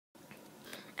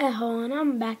And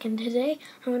I'm back, and today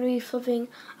I'm going to be flipping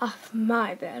off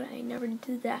my bed. I never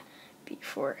did that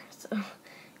before, so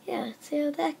yeah, let's see how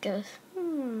that goes.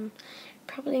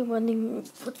 Probably wondering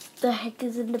what the heck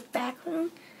is in the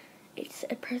background. It's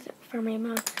a present for my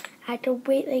mom. I had to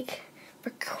wait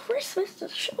for Christmas to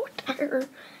show it to her.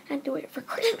 I had to wait for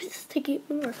Christmas to get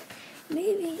more.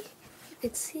 Maybe you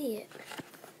could see it.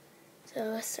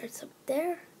 So it starts up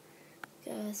there,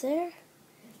 goes there,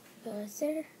 goes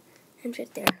there, and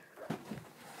right there.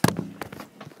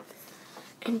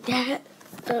 And that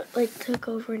took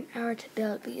over an hour to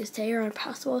build because they are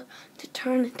impossible to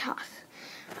turn and toss.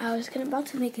 I was about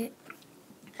to make it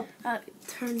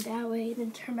turn that way,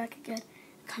 then turn back again,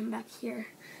 come back here.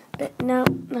 But no,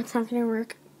 that's not going to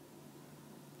work.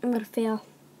 I'm going to fail.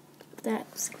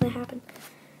 That's going to happen.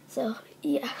 So,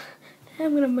 yeah.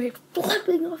 I'm going to be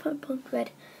flipping off my bunk bed.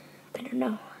 I don't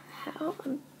know how.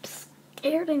 I'm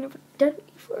scared. I never done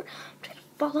it before. I'm trying to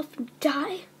fall off and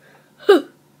die.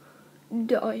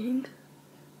 Dying.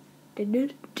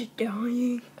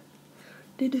 Dying.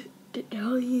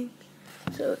 Dying.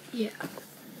 So, yeah.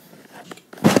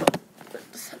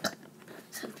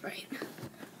 Sounds right.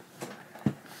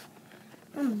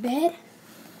 On bed.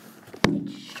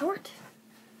 It's short.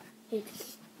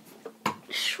 It's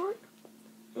short.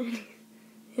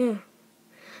 Yeah.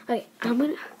 Okay, I'm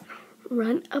gonna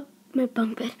run up my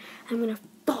bunk bed. I'm gonna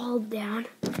fall down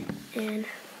and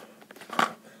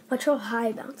watch how high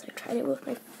I bounce. I tried it with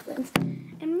my friends,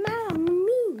 and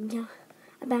Mamma,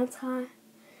 I bounce high.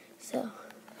 So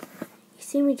you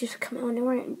see me just come out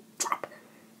nowhere and drop.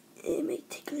 It may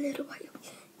take a little while.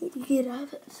 I need to get out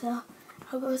of it, so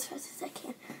I'll go as fast as I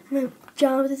can. I'm gonna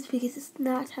jump this because it's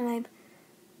not time.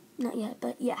 Not yet,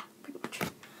 but yeah, pretty much.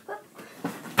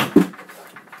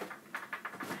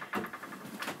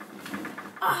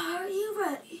 Are you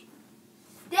ready?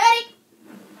 Daddy!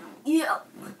 Yep.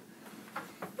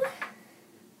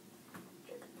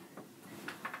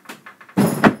 I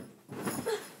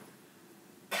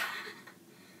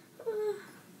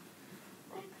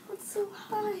bounced so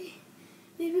high.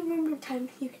 Maybe one more time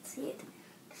you can see it.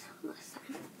 Just one last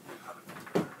time.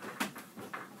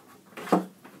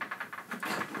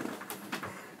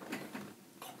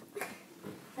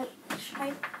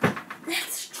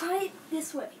 Let's try it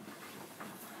this way.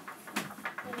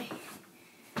 Okay.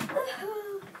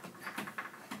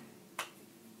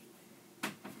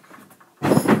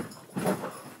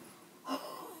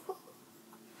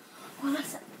 Well,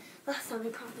 last time I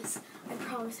promise.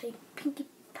 I pinky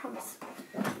promise.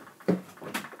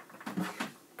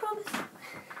 Promise.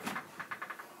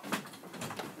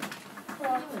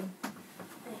 Well,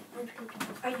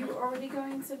 are you already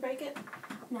going to break it?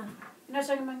 No. You're not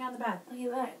talking about on the bed. Okay,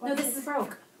 right. No, this is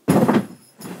broke. Fun.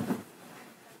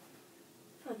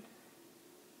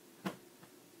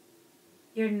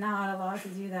 You're not allowed to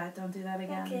do that. Don't do that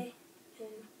again. Okay.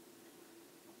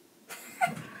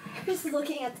 Just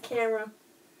looking at the camera.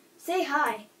 Say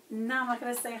hi. No, I'm not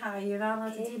going to say hi. You're not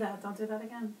allowed to do that. Don't do that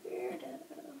again. Weirdo.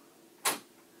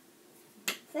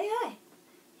 Say hi.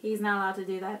 He's not allowed to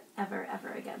do that ever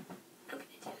again. I'm going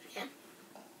to do it again.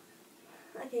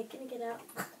 Okay, can I get out?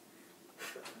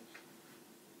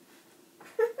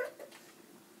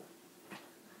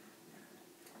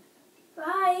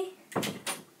 Bye.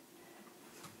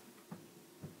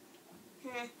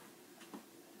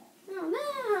 Oh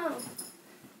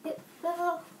no! It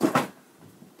fell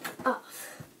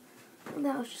off.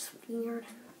 That was just weird.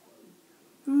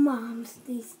 Moms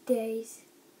these days.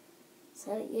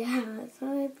 So yeah, that's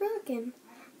why it's broken.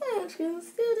 I'm just gonna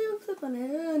still do a flip on it.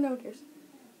 No one cares.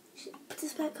 Should put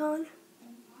this back on.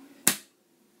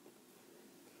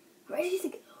 Ready to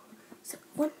go. So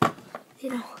one, flip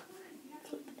it.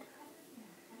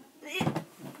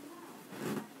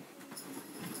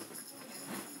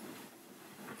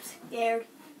 I'm scared.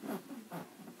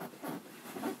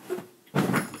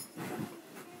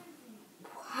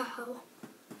 Wow.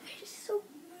 It is so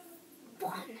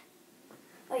fun.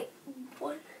 Wait,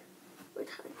 one more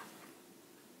time.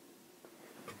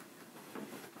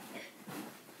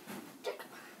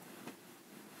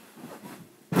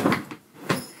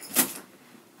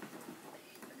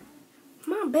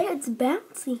 My bed's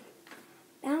bouncy.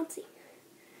 Bouncy.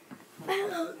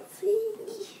 Bouncy.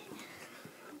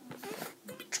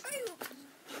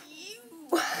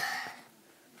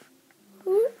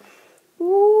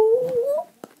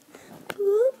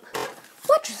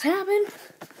 What just happened?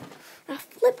 I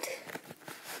flipped.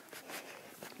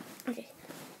 Okay.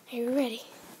 Are you ready?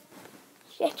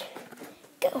 Set.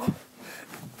 Go.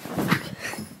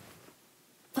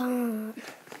 Fun.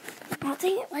 Oh,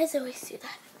 dang it. Why does it always do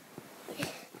that?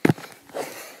 Okay.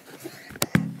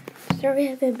 Sorry I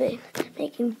haven't been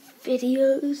making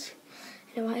videos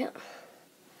in a while.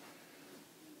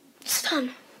 It's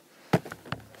fun.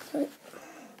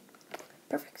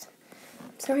 Perfect.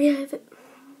 Sorry I haven't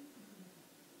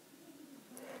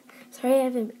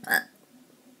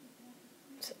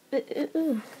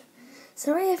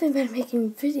been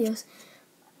making videos.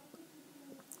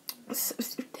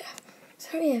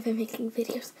 Sorry I haven't been making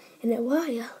videos in a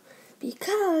while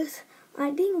because my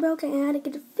thing broke and I had to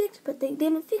get it fixed, but they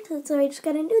didn't fix it, so I just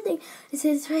got a new thing. It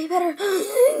says it's way better.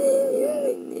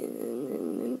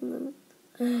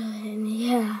 And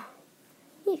yeah.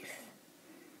 Yes.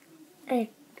 I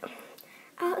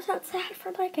was outside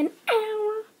for like an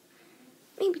hour,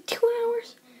 maybe 2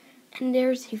 hours, and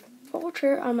there's a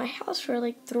vulture on my house for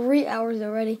like 3 hours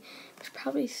already. It's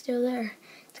probably still there.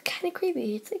 It's kind of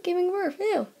creepy. It's like giving birth,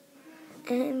 ew.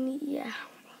 And yeah,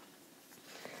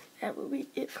 that will be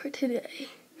it for today.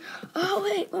 Oh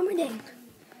wait, one more thing.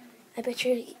 I bet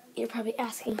you're probably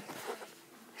asking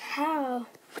how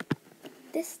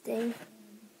this thing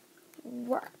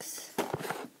works.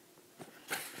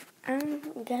 I'm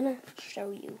gonna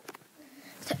show you.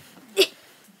 So,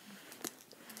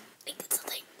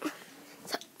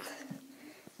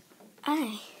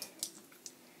 I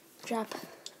drop.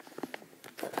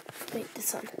 Wait,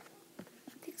 this one.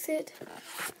 Fix it.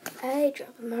 I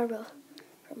drop a marble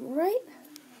from right.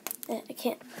 I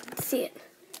can't see it.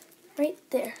 Right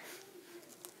there.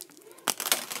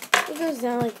 It goes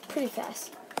down like pretty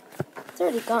fast. It's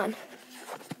already gone.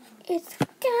 It's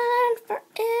gone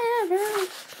forever.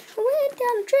 Went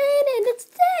down the drain and it's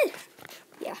dead.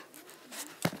 Yeah.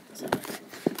 So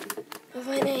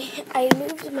when I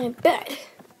moved my bed,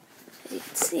 as you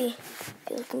can see, if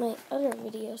you look at my other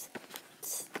videos,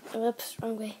 oops,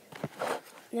 wrong way.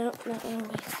 No, not wrong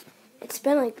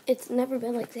way. It's never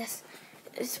been like this.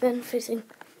 It's been facing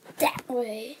that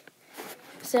way.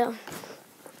 So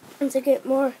once I get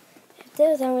more of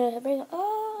this, I'm gonna bring it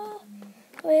all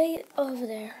the way over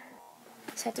there.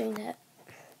 Stop doing that.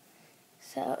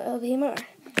 So it'll be more.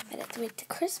 I'd have to wait till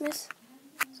Christmas.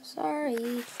 So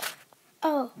sorry.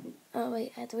 Oh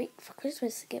wait, I have to wait for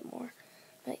Christmas to get more.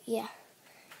 But yeah.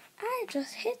 I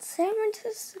just hit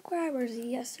 700 subscribers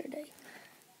yesterday.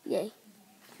 Yay.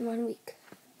 In 1 week.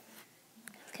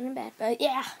 It's kind of bad, but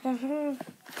yeah. I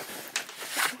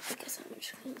guess I'm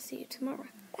just going to see you tomorrow.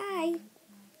 Bye.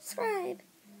 Subscribe.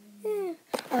 Yeah.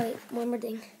 Oh wait, one more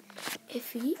thing.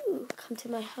 If you come to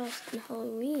my house on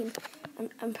Halloween,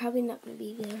 I'm probably not going to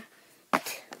be there.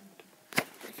 But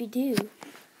if you do,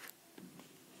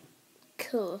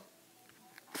 cool.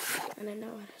 And I know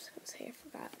what I was going to say, I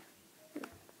forgot.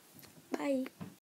 Bye.